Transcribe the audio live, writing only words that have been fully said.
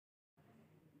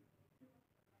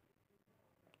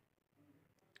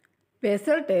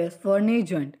Special test for knee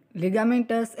joint,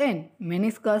 ligamentous and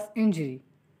meniscus injury.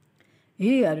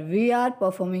 Here we are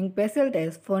performing special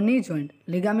test for knee joint,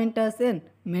 ligamentous and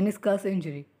meniscus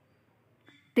injury.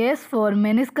 Test for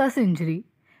meniscus injury.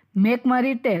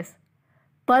 McMurray test.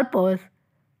 Purpose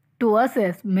to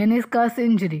assess meniscus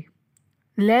injury.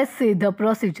 Let's see the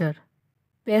procedure.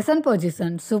 Patient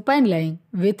position supine lying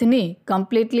with knee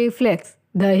completely flexed,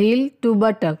 the heel to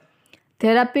buttock.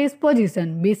 Therapist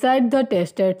position beside the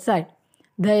tested site.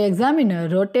 The examiner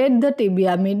rotates the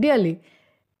tibia medially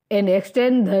and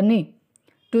extends the knee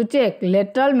to check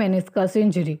lateral meniscus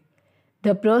injury.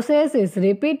 The process is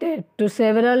repeated to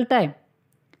several times.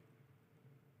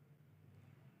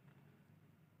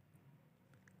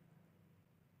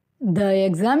 The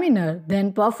examiner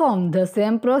then performs the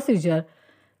same procedure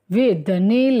with the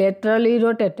knee laterally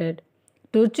rotated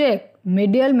to check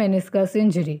medial meniscus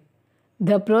injury.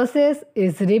 The process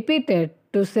is repeated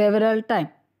to several times.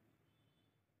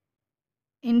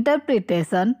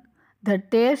 Interpretation. The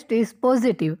test is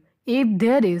positive if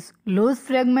there is loose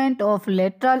fragment of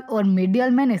lateral or medial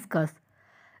meniscus.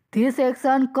 This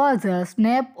action causes a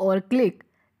snap or click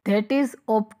that is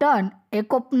often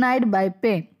accompanied by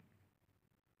pain.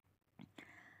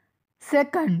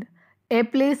 Second,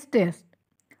 Apley's test.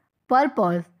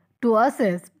 Purpose to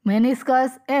assess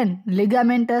meniscus and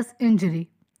ligamentous injury.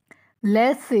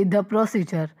 Let's see the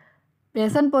procedure.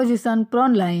 Patient position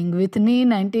prone lying with knee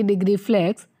 90-degree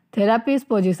flex. Therapist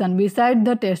position beside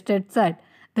the tested site.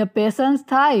 The patient's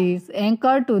thigh is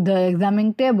anchored to the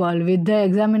examining table with the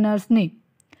examiner's knee.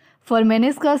 For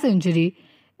meniscus injury,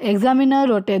 examiner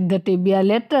rotates the tibia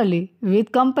laterally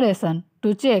with compression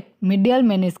to check medial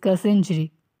meniscus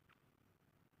injury.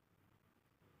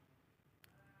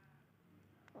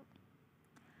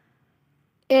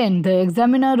 And the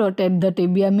examiner rotates the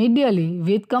tibia medially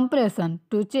with compression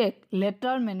to check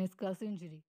lateral meniscus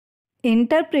injury.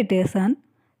 Interpretation.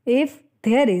 If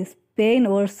there is pain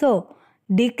or so,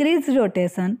 decreased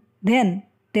rotation, then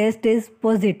test is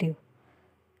positive.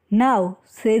 Now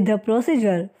see the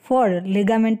procedure for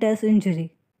ligamentous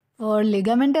injury. For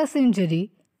ligamentous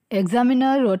injury,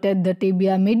 examiner rotates the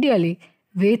tibia medially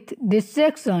with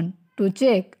dissection to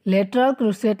check lateral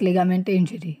cruciate ligament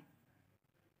injury.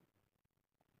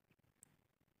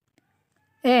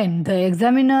 And the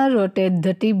examiner rotates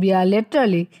the tibia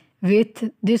laterally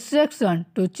with dissection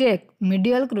to check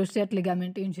medial cruciate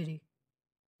ligament injury.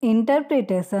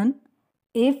 Interpretation.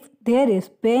 If there is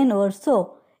pain or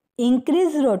so,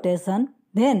 increase rotation,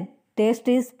 then test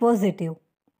is positive.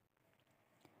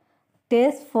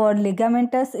 Test for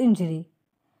ligamentous injury.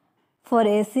 For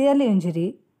ACL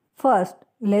injury, first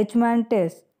Leishman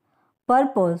test.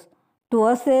 Purpose to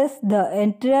assess the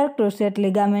anterior cruciate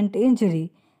ligament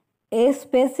injury,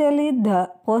 especially the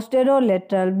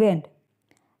posterolateral bend.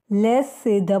 Let's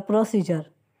see the procedure.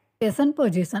 Patient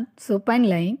position supine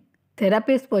lying.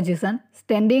 Therapist position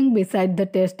standing beside the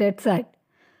tested site.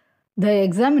 The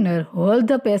examiner holds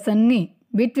the patient knee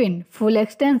between full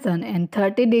extension and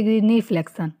 30-degree knee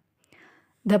flexion.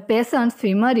 The patient's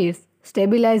femur is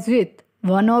stabilized with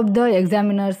one of the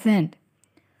examiner's hand,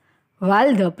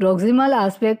 while the proximal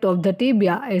aspect of the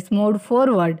tibia is moved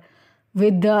forward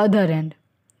with the other hand.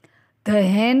 The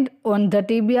hand on the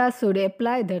tibia should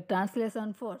apply the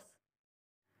translation force.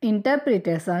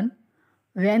 Interpretation.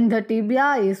 When the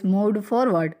tibia is moved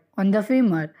forward on the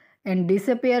femur and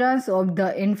disappearance of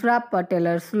the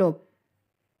infrapatellar slope.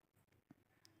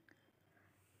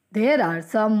 There are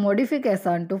some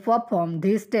modifications to perform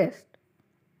this test.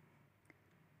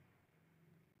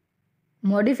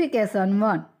 Modification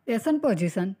 1. Patient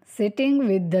position sitting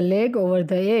with the leg over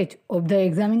the edge of the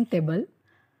examining table.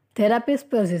 Therapist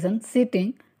position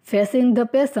sitting facing the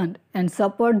patient and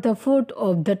support the foot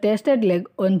of the tested leg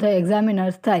on the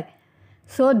examiner's thigh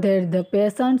so that the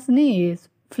patient's knee is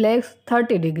flexed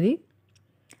 30 degree.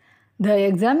 The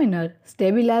examiner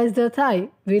stabilizes the thigh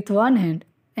with one hand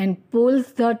and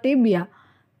pulls the tibia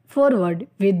forward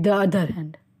with the other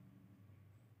hand.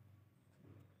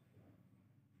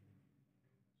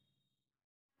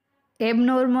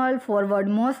 Abnormal forward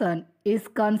motion is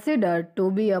considered to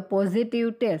be a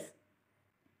positive test.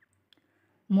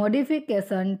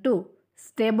 Modification 2.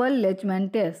 Stable Leishman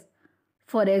test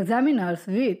for examiners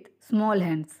with small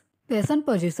hands. Patient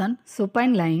position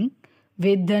supine lying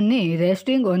with the knee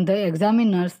resting on the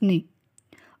examiner's knee.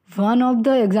 One of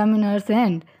the examiner's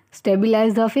hand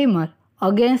stabilizes the femur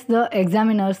against the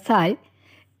examiner's thigh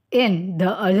and the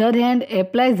other hand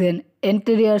applies an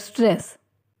anterior stress.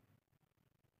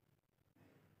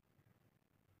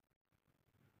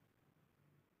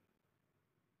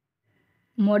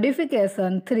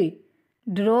 Modification 3.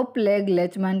 Drop leg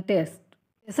Leishman test.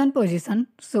 Patient position,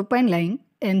 supine lying,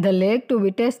 and the leg to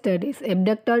be tested is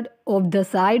abducted off the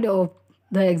side of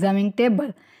the examining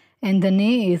table and the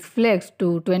knee is flexed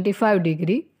to 25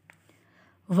 degree.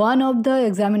 One of the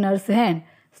examiner's hand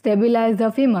stabilizes the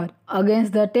femur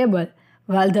against the table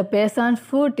while the patient's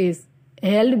foot is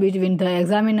held between the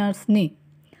examiner's knee.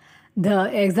 The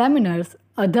examiner's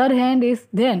other hand is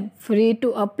then free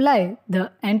to apply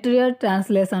the anterior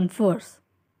translation force.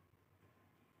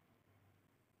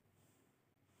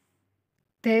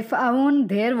 They found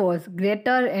there was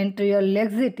greater anterior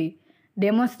laxity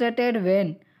demonstrated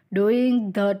when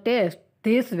doing the test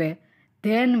this way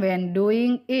than when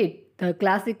doing it the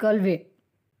classical way.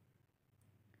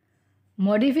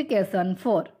 Modification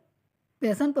 4.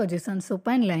 Patient position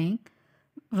supine lying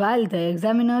while the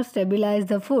examiner stabilizes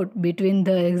the foot between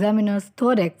the examiner's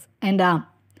thorax and arm.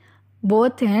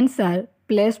 Both hands are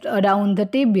placed around the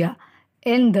tibia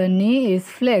and the knee is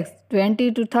flexed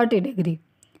 20 to 30 degree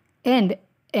and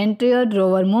anterior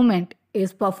drawer movement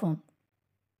is performed.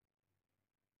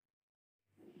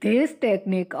 This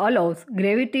technique allows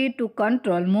gravity to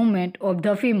control movement of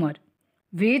the femur,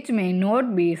 which may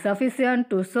not be sufficient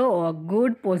to show a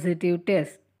good positive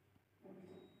test.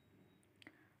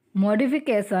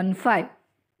 Modification 5.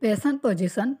 Patient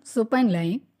position, supine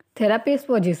lying. Therapist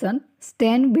position,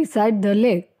 stand beside the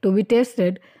leg to be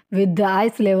tested with the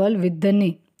eyes level with the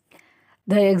knee.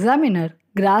 The examiner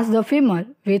grasps the femur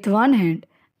with one hand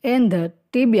and the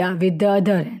tibia with the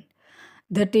other hand.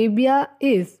 The tibia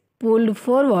is pulled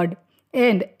forward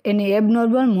and any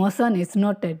abnormal motion is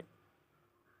noted.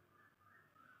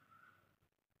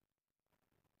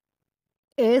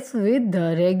 As with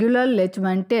the regular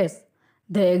Leachman test,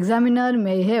 the examiner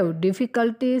may have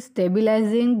difficulty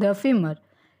stabilizing the femur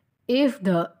if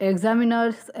the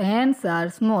examiner's hands are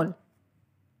small.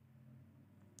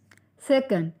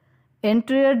 Second,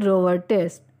 anterior drawer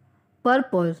test.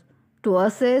 Purpose to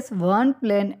assess one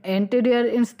plane anterior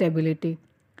instability.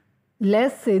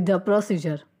 Let's see the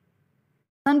procedure.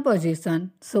 Sun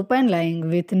position, supine lying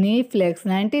with knee flex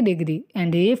 90 degree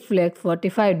and hip flex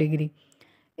 45 degree.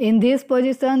 In this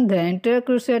position, the anterior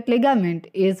cruciate ligament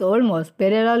is almost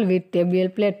parallel with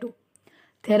tibial plateau.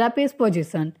 Therapist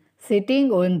position,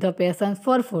 sitting on the patient's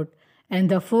forefoot and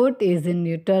the foot is in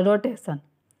neutral rotation.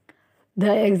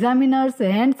 The examiner's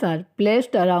hands are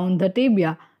placed around the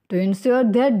tibia to ensure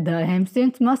that the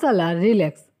hamstrings muscles are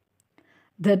relaxed.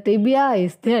 The tibia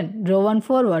is then drawn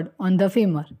forward on the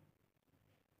femur.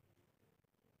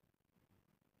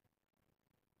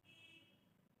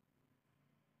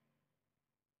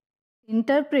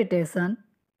 Interpretation.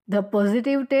 The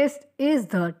positive test is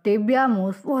the tibia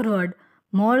moves forward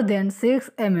more than 6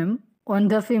 mm on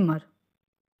the femur.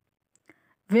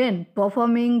 When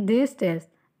performing this test,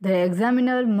 the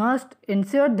examiner must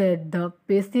ensure that the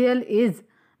PCL is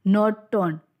not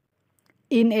torn.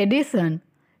 In addition,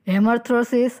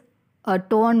 hemarthrosis, a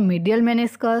torn medial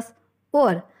meniscus,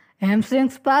 or hamstring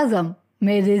spasm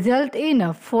may result in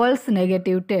a false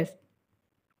negative test.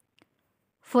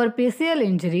 For PCL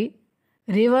injury,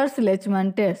 reverse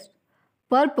Leachman test.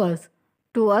 Purpose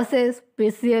to assess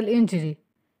PCL injury.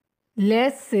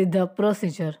 Let's see the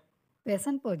procedure.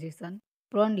 Patient position,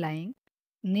 prone lying,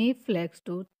 knee flexed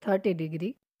to 30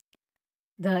 degree.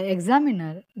 The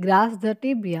examiner grasps the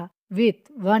tibia with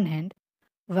one hand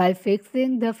while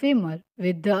fixing the femur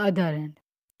with the other hand.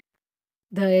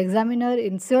 The examiner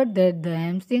ensures that the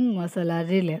hamstring muscles are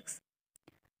relaxed.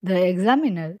 The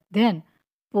examiner then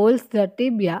pulls the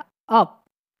tibia up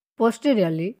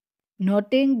posteriorly,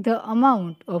 noting the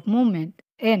amount of movement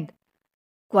and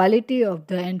quality of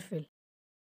the infill.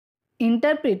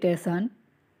 Interpretation.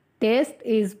 Test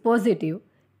is positive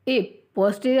if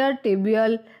posterior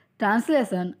tibial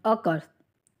translation occurs.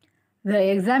 The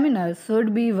examiner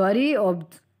should be wary of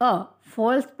a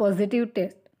false positive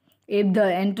test if the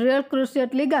anterior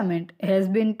cruciate ligament has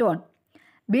been torn,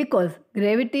 because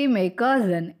gravity may cause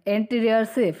an anterior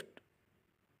shift.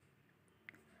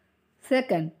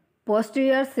 Second,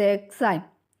 posterior sac sign,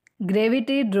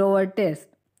 gravity drawer test.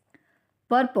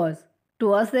 Purpose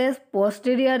to assess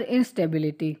posterior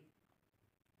instability.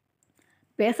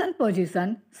 Patient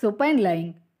position, supine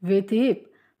lying with hip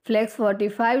flex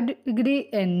 45 degree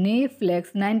and knee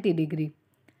flex 90 degree.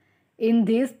 In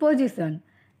this position,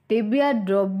 tibia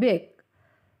drop back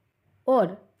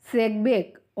or sag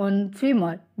back on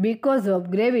femur because of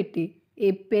gravity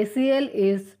if PCL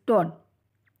is torn.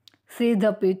 See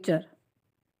the picture.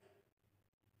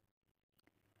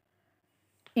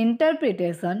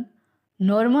 Interpretation.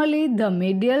 Normally, the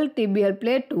medial tibial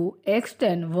plateau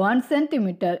extends 1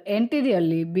 cm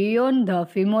anteriorly beyond the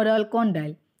femoral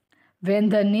condyle when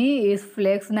the knee is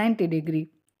flexed 90 degree.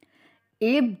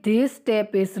 If this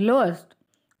step is lost,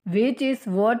 which is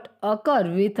what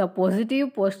occurs with a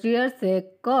positive posterior sag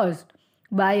caused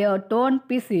by a torn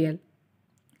PCL,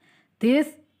 this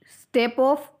step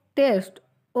of test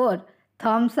or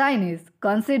thumb sign is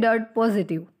considered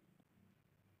positive.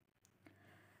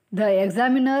 The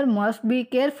examiner must be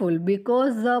careful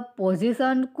because the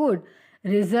position could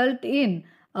result in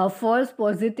a false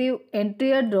positive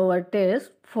anterior drawer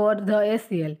test for the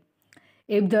ACL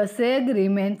if the sag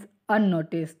remains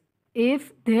unnoticed.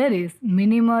 If there is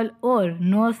minimal or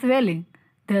no swelling,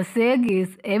 the sag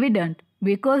is evident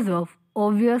because of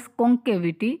obvious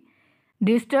concavity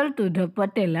distal to the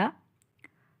patella.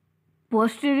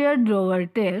 Posterior drawer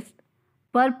test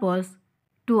purpose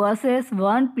to assess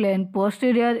one plane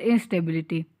posterior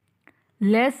instability.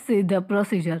 Let's see the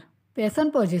procedure.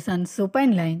 Patient position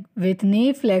supine lying with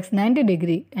knee flex 90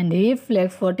 degree and hip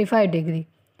flex 45 degree.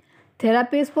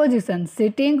 Therapist position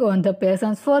sitting on the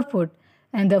patient's forefoot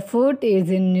and the foot is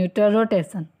in neutral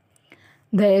rotation.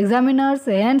 The examiner's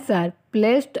hands are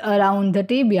placed around the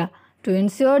tibia to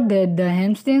ensure that the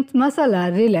hamstring muscles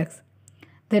are relaxed.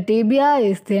 The tibia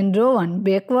is then drawn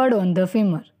backward on the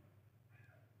femur.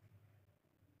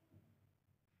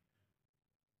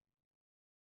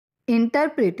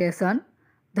 Interpretation.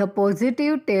 The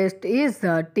positive test is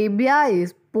the tibia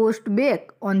is pushed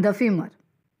back on the femur.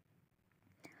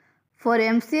 For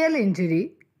MCL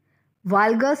injury,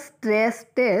 valgus stress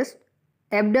test,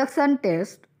 abduction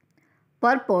test,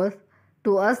 purpose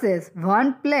to assess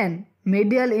one plane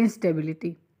medial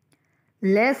instability.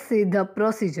 Let's see the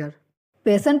procedure.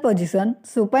 Patient position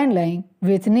supine lying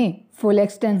with knee full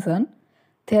extension.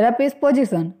 Therapist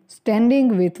position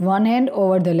standing with one hand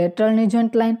over the lateral knee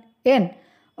joint line and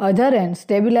other hand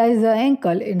stabilize the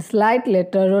ankle in slight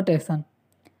lateral rotation.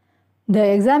 The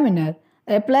examiner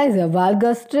applies a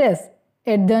valgus stress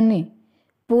at the knee.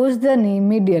 Push the knee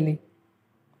medially.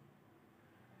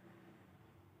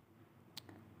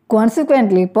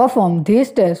 Consequently, perform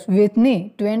this test with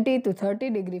knee 20 to 30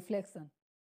 degree flexion.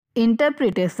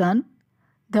 Interpretation.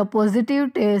 The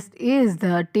positive test is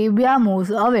the tibia moves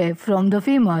away from the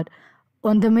femur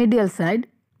on the medial side.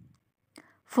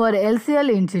 For LCL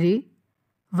injury,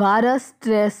 varus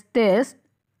stress test,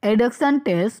 adduction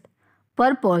test,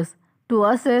 purpose to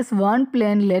assess one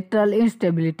plane lateral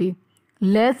instability.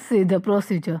 Let's see the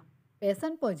procedure.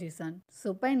 Patient position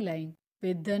supine lying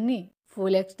with the knee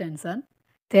full extension.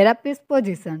 Therapist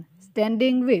position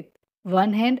standing with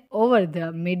one hand over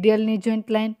the medial knee joint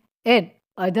line and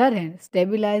other hand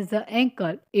stabilize the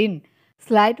ankle in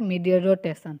slight medial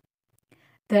rotation.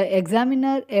 The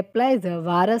examiner applies a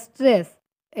varus stress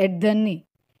at the knee.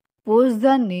 Push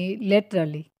the knee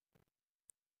laterally.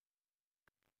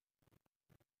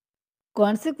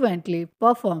 Consequently,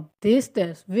 perform this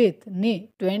test with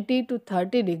knee 20 to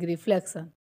 30 degree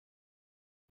flexion.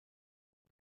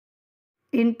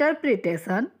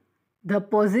 Interpretation. The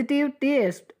positive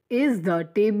test is the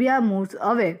tibia moves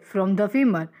away from the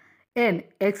femur an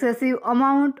excessive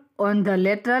amount on the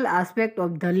lateral aspect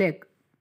of the leg.